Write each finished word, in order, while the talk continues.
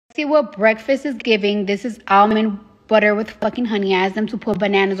See what breakfast is giving. This is almond butter with fucking honey. I asked them to put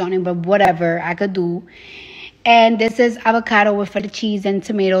bananas on it, but whatever, I could do. And this is avocado with the cheese and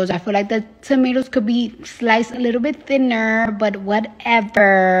tomatoes. I feel like the tomatoes could be sliced a little bit thinner, but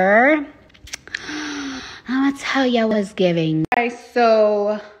whatever. I'm gonna tell y'all what's giving. Alright,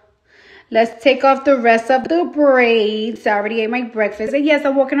 so let's take off the rest of the braids. I already ate my breakfast. And yes,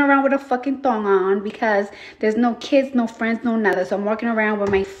 I'm walking around with a fucking thong on because there's no kids, no friends, no nada. So I'm walking around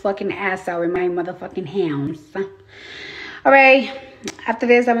with my fucking ass out with my motherfucking hands. Alright, after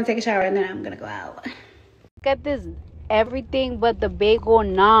this, I'm gonna take a shower and then I'm gonna go out. Look at this, everything but the bagel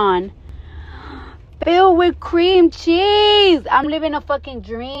naan filled with cream cheese. I'm living a fucking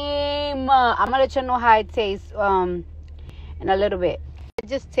dream. I'm gonna let you know how it tastes in a little bit. I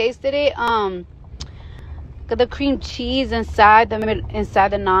just tasted it. Got the cream cheese inside the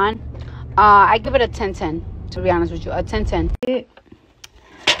naan. I give it a 10-10, to be honest with you, a 10-10.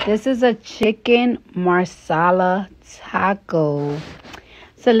 This is a chicken marsala taco.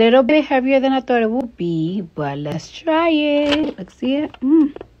 It's a little bit heavier than I thought it would be, but let's try it. Let's see it.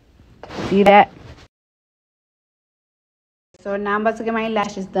 See that? So now I'm about to get my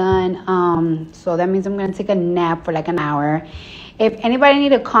lashes done. So that means I'm gonna take a nap for like an hour. If anybody need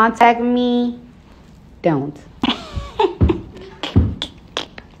to contact me, don't.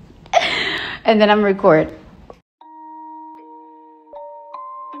 And then I'm record.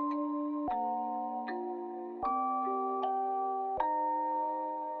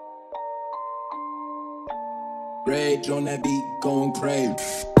 Rage on that beat, going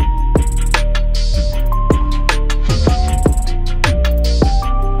crazy.